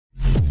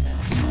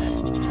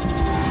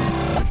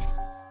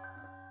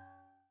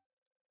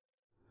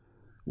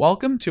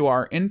Welcome to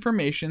our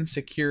Information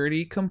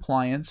Security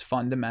Compliance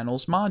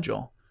Fundamentals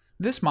module.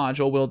 This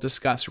module will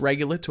discuss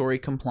regulatory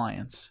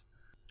compliance.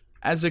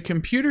 As a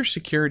computer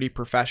security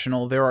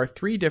professional, there are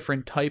three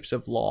different types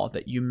of law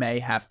that you may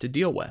have to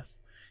deal with.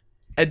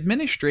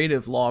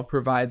 Administrative law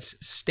provides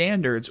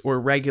standards or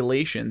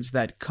regulations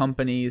that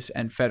companies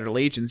and federal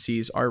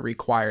agencies are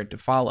required to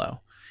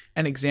follow.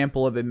 An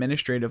example of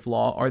administrative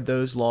law are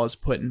those laws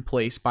put in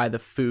place by the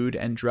Food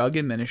and Drug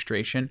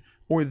Administration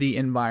or the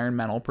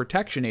Environmental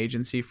Protection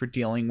Agency for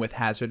dealing with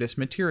hazardous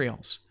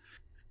materials.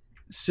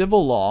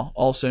 Civil law,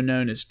 also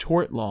known as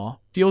tort law,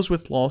 deals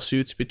with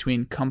lawsuits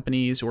between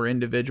companies or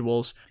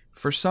individuals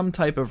for some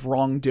type of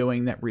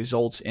wrongdoing that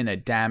results in a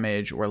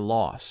damage or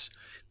loss.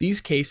 These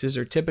cases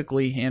are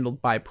typically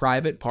handled by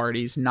private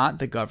parties, not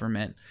the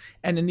government,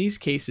 and in these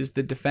cases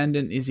the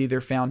defendant is either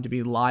found to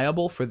be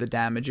liable for the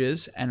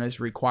damages and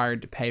is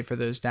required to pay for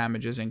those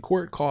damages in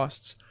court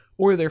costs,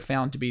 or they're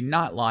found to be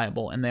not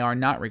liable and they are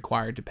not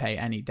required to pay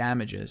any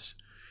damages.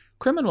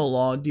 Criminal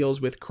law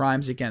deals with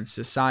crimes against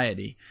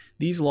society.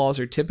 These laws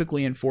are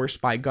typically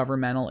enforced by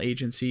governmental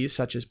agencies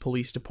such as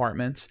police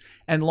departments,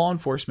 and law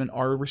enforcement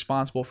are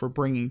responsible for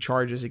bringing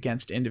charges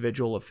against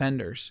individual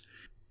offenders.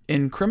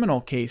 In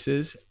criminal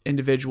cases,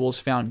 individuals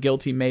found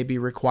guilty may be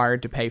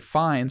required to pay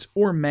fines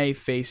or may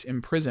face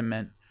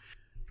imprisonment.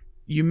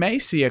 You may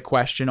see a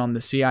question on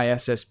the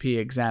CISSP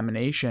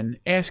examination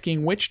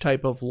asking which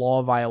type of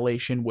law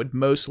violation would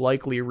most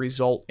likely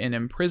result in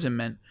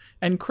imprisonment,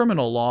 and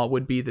criminal law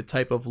would be the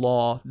type of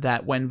law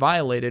that, when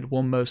violated,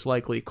 will most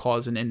likely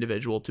cause an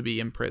individual to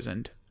be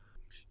imprisoned.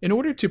 In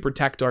order to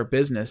protect our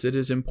business, it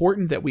is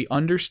important that we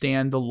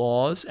understand the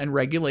laws and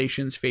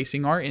regulations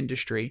facing our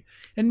industry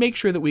and make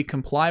sure that we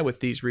comply with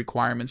these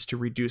requirements to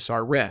reduce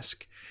our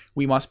risk.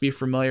 We must be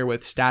familiar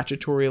with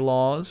statutory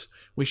laws.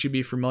 We should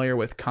be familiar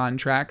with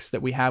contracts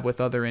that we have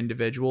with other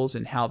individuals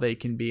and how they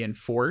can be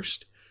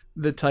enforced,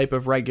 the type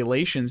of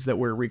regulations that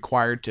we're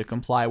required to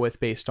comply with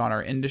based on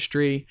our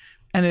industry,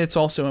 and it's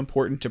also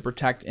important to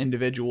protect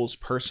individuals'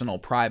 personal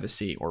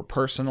privacy or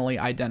personally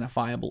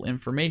identifiable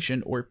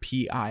information, or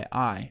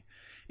PII.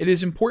 It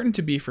is important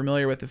to be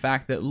familiar with the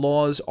fact that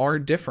laws are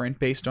different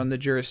based on the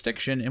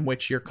jurisdiction in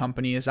which your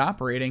company is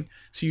operating,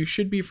 so you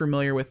should be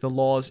familiar with the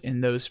laws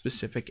in those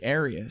specific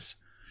areas.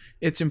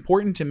 It's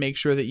important to make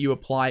sure that you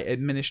apply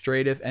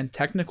administrative and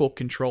technical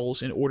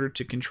controls in order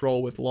to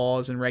control with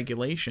laws and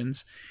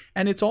regulations,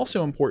 and it's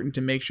also important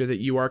to make sure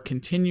that you are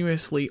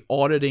continuously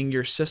auditing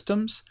your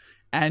systems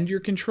and your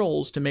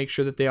controls to make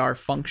sure that they are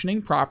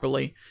functioning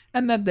properly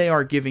and that they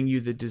are giving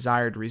you the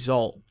desired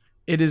result.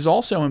 It is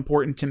also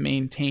important to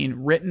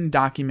maintain written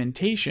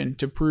documentation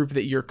to prove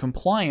that you're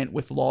compliant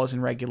with laws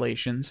and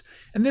regulations,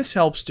 and this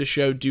helps to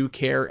show due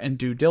care and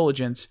due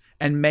diligence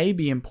and may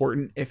be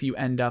important if you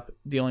end up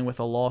dealing with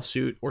a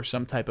lawsuit or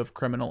some type of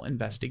criminal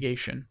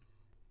investigation.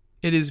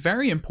 It is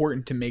very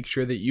important to make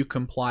sure that you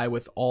comply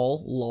with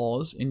all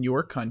laws in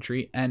your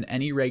country and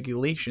any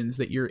regulations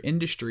that your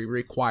industry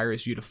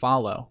requires you to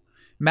follow.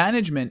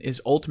 Management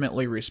is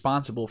ultimately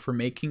responsible for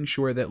making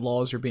sure that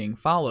laws are being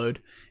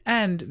followed,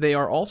 and they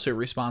are also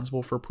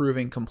responsible for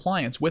proving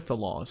compliance with the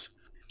laws.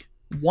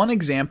 One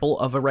example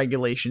of a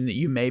regulation that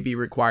you may be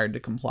required to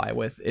comply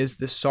with is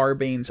the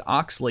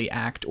Sarbanes-Oxley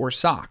Act, or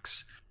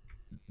SOX.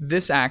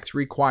 This act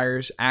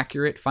requires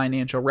accurate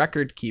financial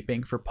record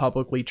keeping for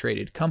publicly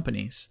traded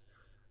companies.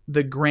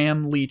 The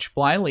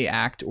Gramm-Leach-Bliley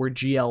Act, or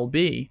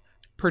GLB,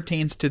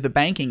 pertains to the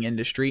banking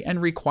industry and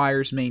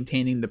requires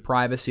maintaining the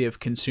privacy of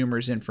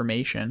consumers'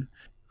 information.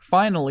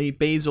 Finally,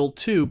 Basel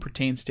II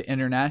pertains to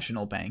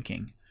international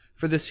banking.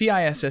 For the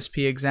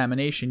CISSP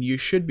examination, you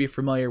should be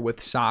familiar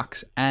with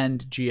SOX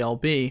and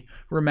GLB,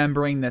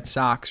 remembering that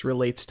SOX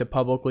relates to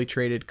publicly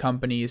traded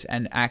companies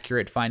and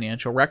accurate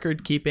financial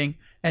record keeping,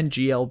 and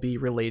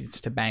GLB relates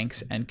to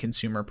banks and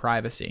consumer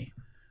privacy.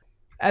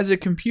 As a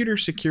computer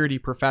security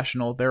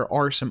professional, there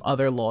are some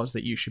other laws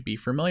that you should be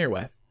familiar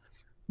with.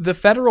 The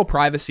Federal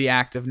Privacy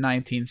Act of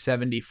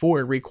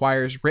 1974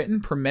 requires written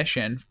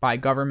permission by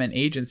government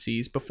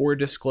agencies before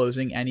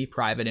disclosing any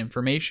private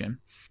information.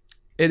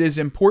 It is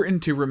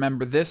important to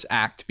remember this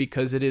act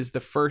because it is the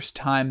first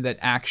time that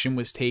action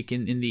was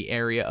taken in the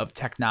area of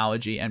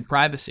technology and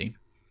privacy.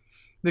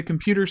 The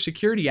Computer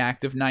Security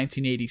Act of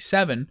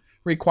 1987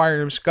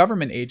 requires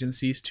government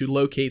agencies to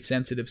locate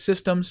sensitive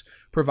systems,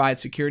 provide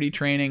security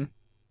training,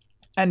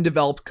 and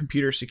develop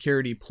computer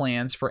security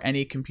plans for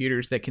any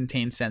computers that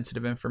contain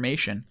sensitive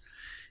information.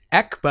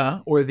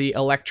 ECPA, or the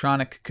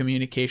Electronic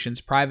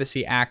Communications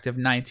Privacy Act of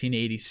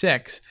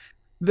 1986,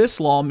 this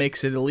law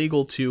makes it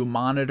illegal to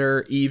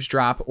monitor,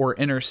 eavesdrop, or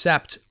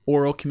intercept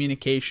oral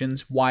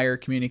communications, wire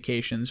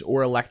communications,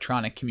 or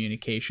electronic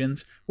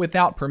communications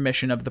without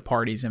permission of the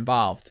parties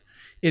involved.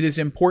 It is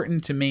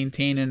important to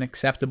maintain an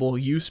acceptable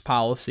use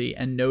policy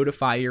and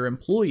notify your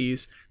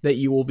employees that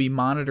you will be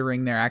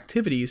monitoring their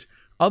activities.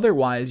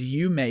 Otherwise,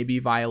 you may be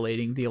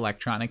violating the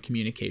Electronic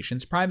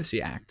Communications Privacy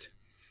Act.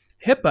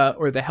 HIPAA,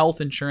 or the Health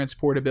Insurance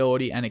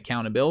Portability and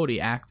Accountability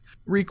Act,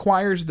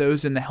 requires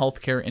those in the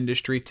healthcare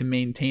industry to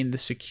maintain the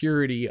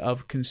security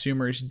of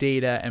consumers'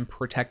 data and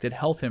protected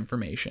health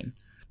information.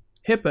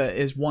 HIPAA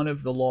is one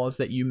of the laws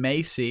that you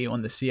may see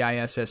on the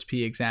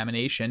CISSP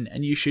examination,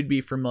 and you should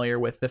be familiar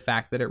with the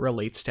fact that it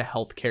relates to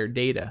healthcare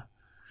data.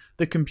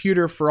 The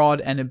Computer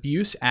Fraud and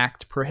Abuse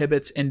Act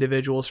prohibits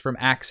individuals from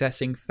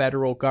accessing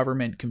federal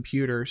government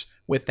computers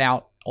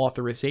without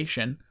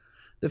authorization.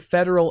 The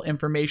Federal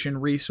Information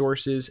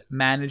Resources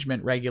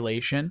Management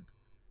Regulation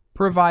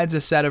provides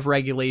a set of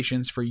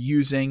regulations for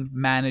using,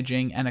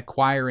 managing, and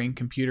acquiring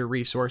computer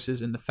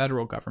resources in the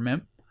federal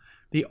government.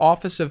 The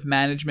Office of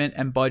Management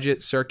and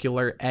Budget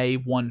Circular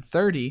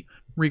A-130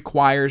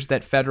 requires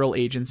that federal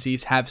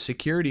agencies have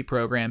security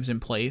programs in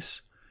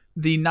place.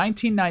 The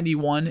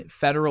 1991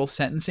 Federal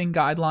Sentencing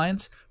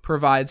Guidelines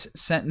provides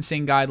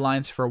sentencing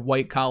guidelines for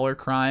white-collar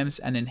crimes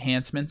and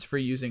enhancements for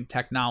using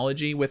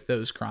technology with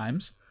those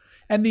crimes.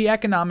 And the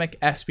Economic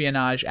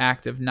Espionage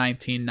Act of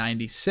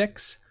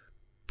 1996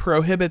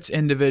 prohibits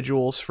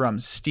individuals from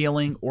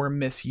stealing or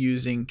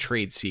misusing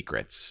trade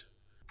secrets.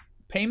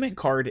 Payment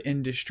Card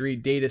Industry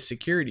Data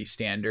Security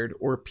Standard,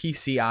 or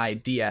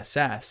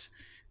PCI-DSS,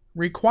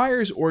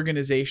 requires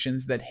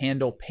organizations that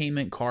handle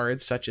payment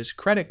cards, such as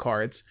credit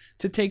cards,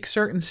 to take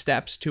certain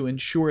steps to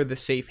ensure the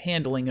safe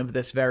handling of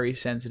this very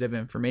sensitive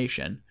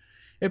information.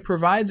 It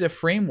provides a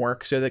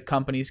framework so that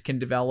companies can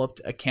develop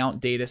account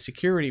data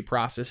security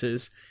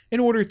processes in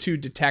order to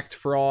detect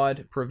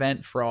fraud,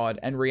 prevent fraud,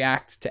 and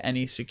react to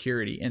any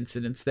security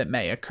incidents that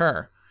may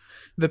occur.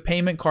 The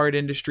Payment Card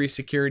Industry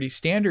Security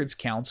Standards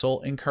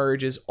Council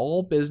encourages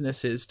all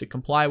businesses to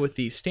comply with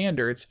these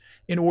standards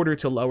in order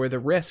to lower the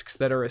risks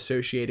that are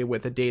associated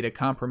with a data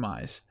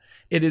compromise.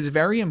 It is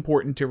very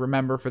important to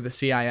remember for the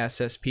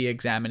CISSP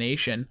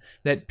examination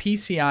that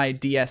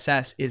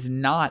PCI-DSS is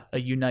not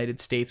a United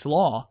States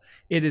law.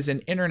 It is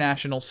an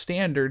international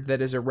standard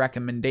that is a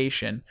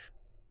recommendation.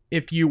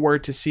 If you were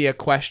to see a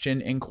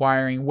question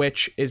inquiring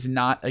which is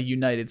not a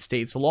United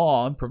States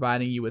law and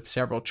providing you with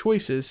several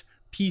choices,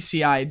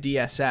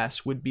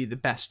 PCI-DSS would be the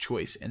best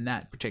choice in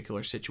that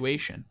particular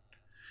situation.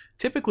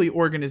 Typically,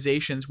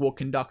 organizations will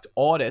conduct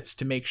audits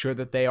to make sure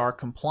that they are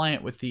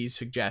compliant with these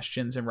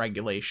suggestions and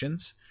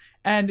regulations.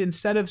 And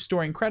instead of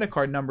storing credit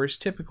card numbers,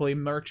 typically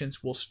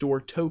merchants will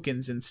store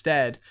tokens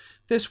instead.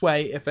 This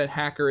way, if a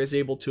hacker is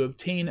able to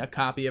obtain a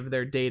copy of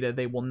their data,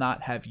 they will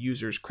not have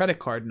users' credit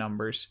card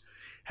numbers.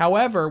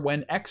 However,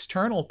 when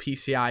external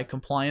PCI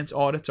compliance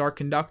audits are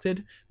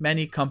conducted,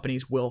 many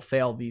companies will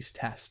fail these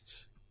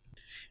tests.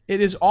 It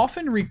is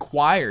often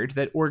required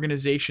that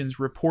organizations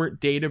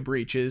report data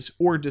breaches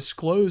or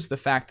disclose the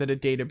fact that a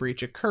data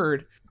breach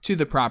occurred to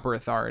the proper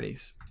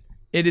authorities.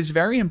 It is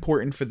very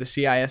important for the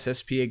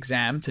CISSP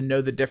exam to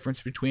know the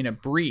difference between a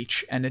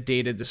breach and a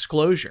data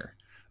disclosure.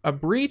 A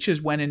breach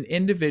is when an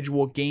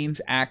individual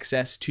gains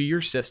access to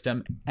your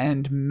system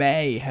and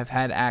may have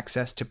had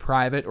access to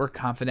private or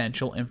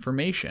confidential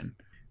information.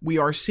 We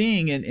are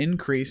seeing an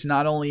increase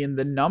not only in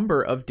the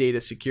number of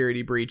data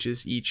security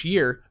breaches each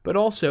year, but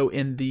also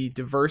in the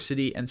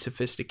diversity and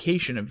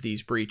sophistication of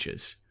these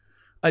breaches.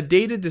 A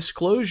data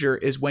disclosure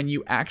is when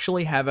you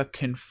actually have a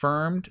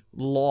confirmed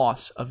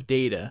loss of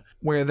data,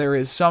 where there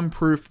is some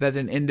proof that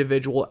an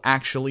individual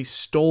actually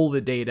stole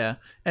the data,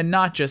 and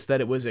not just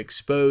that it was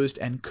exposed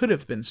and could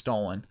have been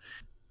stolen.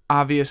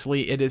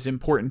 Obviously, it is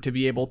important to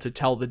be able to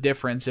tell the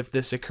difference if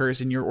this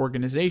occurs in your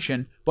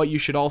organization, but you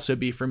should also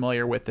be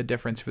familiar with the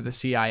difference for the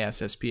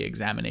CISSP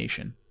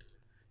examination.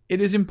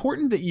 It is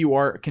important that you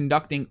are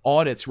conducting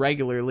audits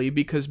regularly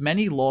because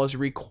many laws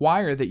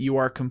require that you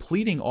are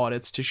completing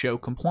audits to show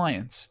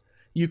compliance.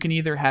 You can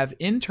either have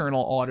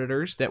internal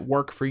auditors that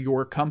work for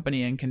your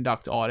company and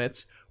conduct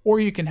audits, or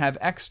you can have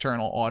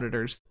external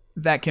auditors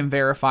that can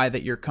verify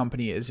that your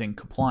company is in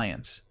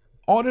compliance.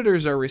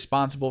 Auditors are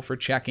responsible for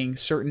checking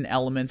certain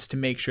elements to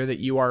make sure that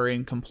you are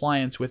in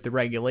compliance with the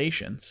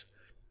regulations.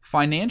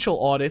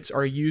 Financial audits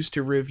are used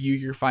to review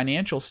your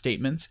financial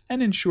statements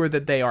and ensure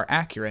that they are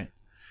accurate.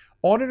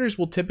 Auditors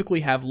will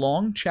typically have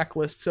long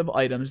checklists of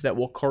items that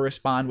will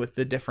correspond with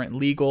the different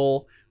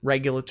legal,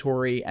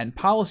 regulatory, and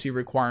policy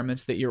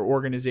requirements that your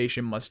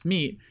organization must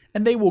meet,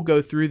 and they will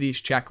go through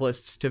these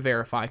checklists to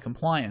verify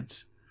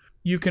compliance.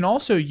 You can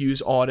also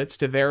use audits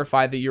to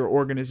verify that your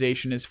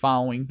organization is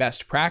following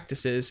best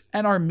practices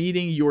and are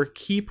meeting your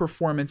key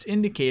performance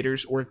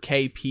indicators, or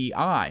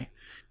KPI.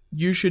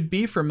 You should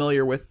be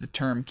familiar with the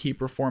term key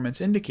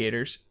performance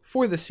indicators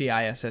for the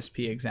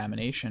CISSP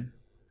examination.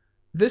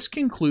 This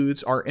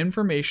concludes our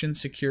Information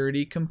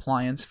Security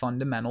Compliance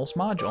Fundamentals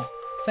module.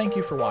 Thank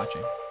you for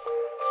watching.